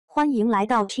欢迎来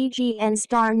到 TGN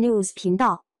Star News 频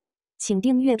道，请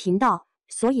订阅频道，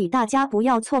所以大家不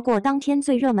要错过当天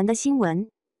最热门的新闻。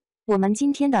我们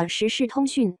今天的时事通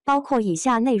讯包括以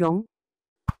下内容：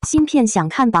新片想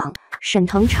看榜，沈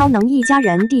腾超能一家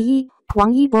人第一，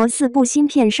王一博4部新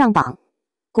片上榜。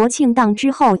国庆档之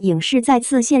后，影视再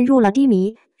次陷入了低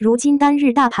迷，如今单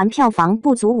日大盘票房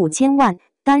不足5000万，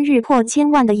单日破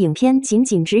1000万的影片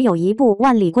仅只有一部《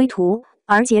万里归途》。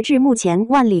而截至目前，《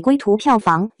万里归途》票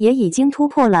房也已经突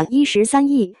破了13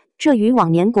亿，这与往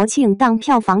年国庆档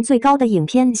票房最高的影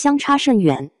片相差甚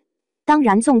远。当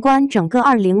然，纵观整个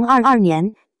2022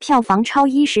年，票房超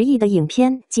10亿的影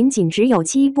片仅只有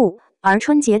7部，而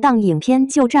春节档影片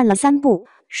就占了3部，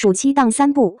暑期档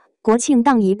3部，国庆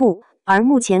档1部。而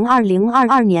目前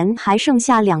2022年还剩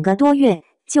下2个多月，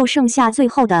就剩下最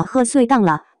后的贺岁档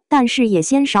了，但是也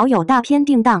鲜少有大片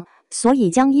定档。所以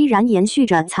将依然延续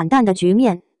着惨淡的局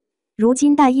面。如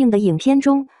今待映的影片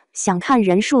中，想看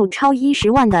人数超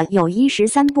10万的有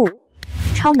13部，《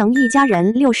超能一家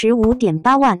人》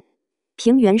65.8万，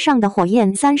平原上的火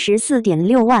焰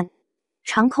34.6万，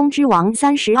长空之王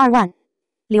32万，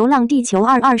流浪地球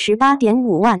2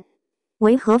 28.5万，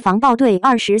维和防暴队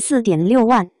24.6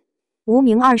万，无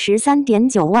名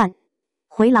23.9万，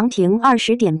回廊亭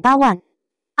20.8万，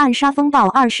暗杀风暴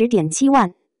20.7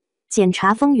万。检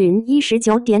察风云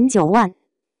19.9万，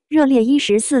热烈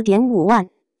14.5万，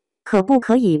可不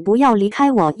可以不要离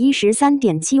开我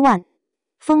13.7万，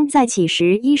风再起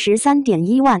时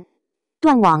13.1万，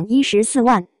断网14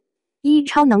万。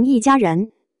超能一家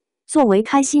人作为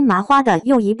开心麻花的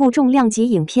又一部重量级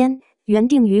影片，原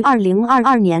定于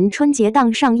2022年春节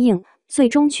档上映，最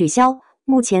终取消，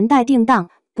目前待定档，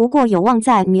不过有望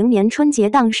在明年春节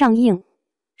档上映。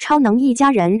超能一家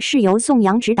人是由宋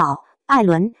阳执导，艾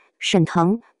伦、沈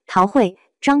腾、陶慧、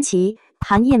张琪、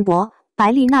韩彦博、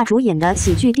白丽娜主演的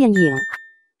喜剧电影。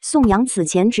宋阳此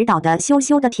前执导的《羞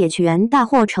羞的铁拳》大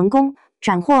获成功，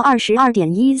斩获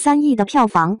22.13亿的票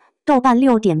房，豆瓣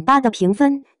6.8的评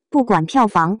分，不管票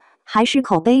房还是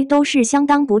口碑都是相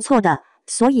当不错的，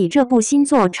所以这部新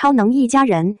作《超能一家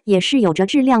人》也是有着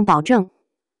质量保证。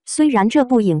虽然这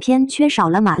部影片缺少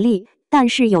了马丽，但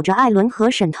是有着艾伦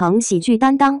和沈腾喜剧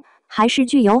担当，还是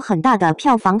具有很大的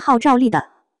票房号召力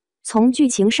的。从剧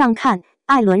情上看，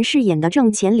艾伦饰演的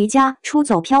挣钱离家出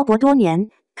走漂泊多年，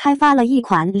开发了一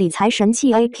款理财神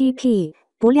器 APP，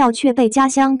 不料却被家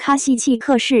乡卡西契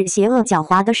克市邪恶狡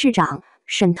猾的市长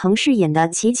沈腾饰演的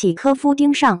齐齐科夫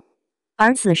盯上。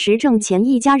而此时挣钱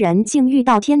一家人竟遇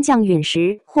到天降陨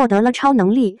石，获得了超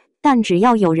能力，但只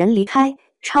要有人离开，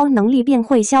超能力便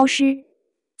会消失。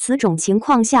此种情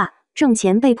况下，挣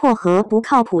钱被迫和不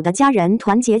靠谱的家人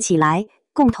团结起来，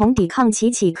共同抵抗齐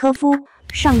齐科夫，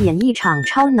上演一场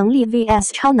超能力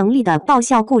vs 超能力的爆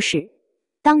笑故事。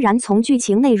当然，从剧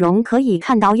情内容可以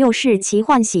看到又是奇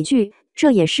幻喜剧，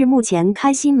这也是目前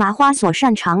开心麻花所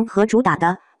擅长和主打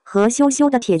的，和羞羞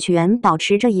的铁拳保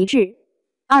持着一致。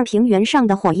平原上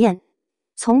的火焰，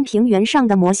从平原上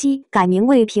的摩西改名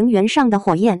为平原上的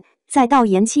火焰，再到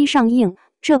延期上映，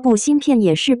这部新片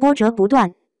也是波折不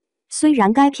断。虽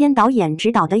然该片导演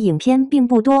执导的影片并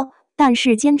不多，但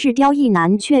是监制刁亦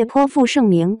男却颇负盛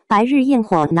名，白日焰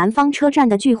火、南方车站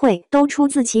的聚会都出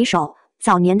自其手。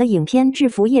早年的影片《制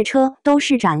服夜车》都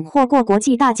是斩获过国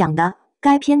际大奖的，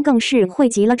该片更是汇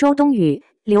集了周冬雨、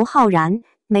刘昊然、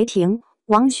梅婷、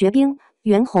王学兵、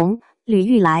袁弘、吕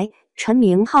玉来、陈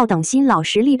明昊等新老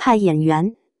实力派演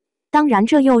员。当然，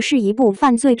这又是一部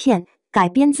犯罪片，改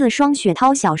编自双雪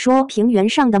涛小说《平原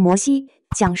上的摩西》，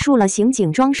讲述了刑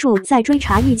警庄树在追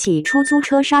查一起出租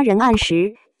车杀人案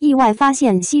时，意外发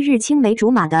现昔日青梅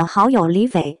竹马的好友李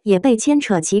斐也被牵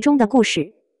扯其中的故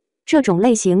事。这种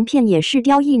类型片也是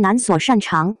刁亦男所擅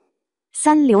长。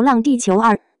流浪地球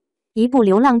2，一部《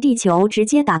流浪地球》直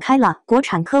接打开了国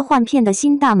产科幻片的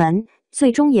新大门，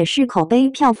最终也是口碑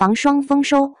票房双丰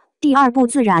收。第2部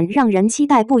自然让人期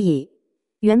待不已。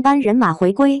原班人马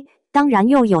回归，当然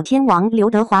又有天王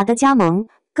刘德华的加盟，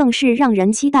更是让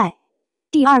人期待。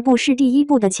第2部是第1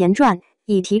部的前传，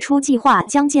已提出计划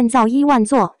将建造1万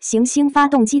座行星发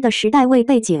动机的时代为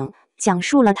背景，讲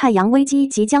述了太阳危机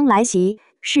即将来袭，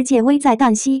世界危在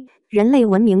旦夕，人类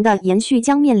文明的延续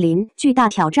将面临巨大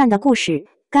挑战的故事。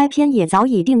该片也早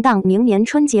已定档明年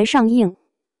春节上映。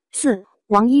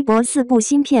王一博4部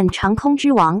新片《长空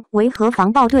之王》维和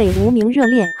防暴队无名热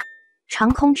烈。《长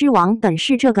空之王》本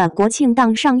是这个国庆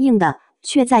档上映的，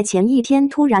却在前一天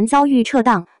突然遭遇撤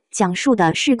档，讲述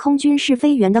的是空军试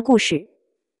飞员的故事。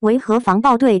维和防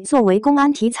暴队作为公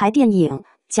安题材电影，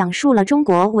讲述了中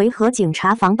国维和警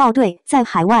察防暴队在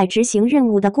海外执行任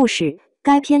务的故事。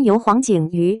该片由黄景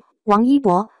瑜、王一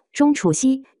博、钟楚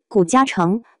曦、古嘉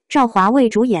诚、赵华为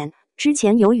主演。之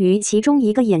前由于其中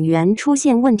一个演员出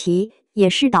现问题，也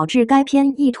是导致该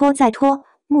片一拖再拖，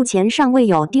目前尚未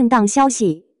有定档消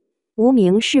息。无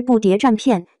名是部谍战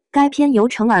片，该片由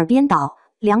程耳编导，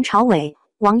梁朝伟、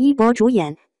王一博主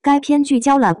演。该片聚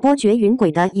焦了波谲云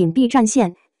诡的隐蔽战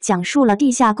线，讲述了地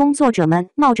下工作者们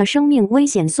冒着生命危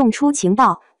险送出情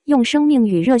报，用生命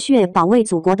与热血保卫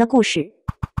祖国的故事。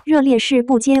热烈是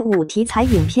部街舞题材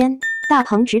影片，大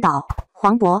鹏执导，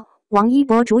黄渤、王一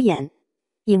博主演。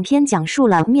影片讲述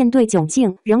了面对窘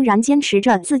境仍然坚持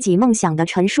着自己梦想的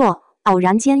陈硕，偶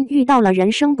然间遇到了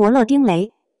人生伯乐丁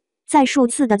雷，在数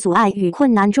次的阻碍与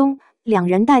困难中，两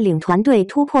人带领团队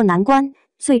突破难关，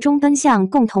最终奔向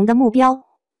共同的目标。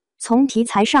从题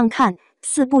材上看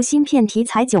，4部新片题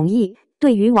材迥异，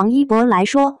对于王一博来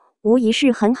说，无疑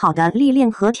是很好的历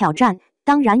练和挑战，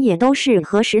当然也都是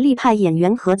和实力派演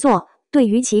员合作，对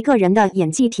于其个人的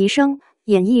演技提升、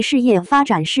演艺事业发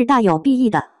展是大有裨益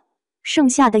的。剩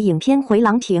下的影片《回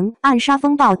廊亭》《暗杀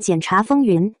风暴》《检察风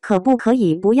云》《可不可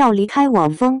以不要离开我》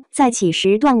《风再起时》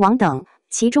《断网》等，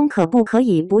其中《可不可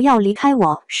以不要离开我》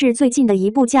是最近的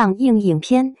一部降映影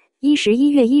片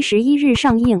，11月11日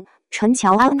上映。陈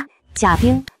乔恩、贾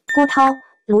冰、郭涛、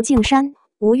卢靖姗、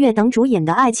吴越等主演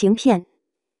的爱情片。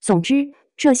总之，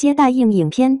这些待映影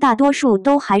片大多数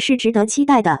都还是值得期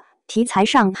待的，题材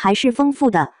上还是丰富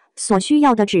的，所需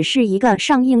要的只是一个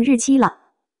上映日期了。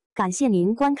感谢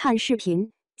您观看视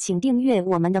频，请订阅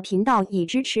我们的频道以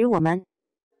支持我们。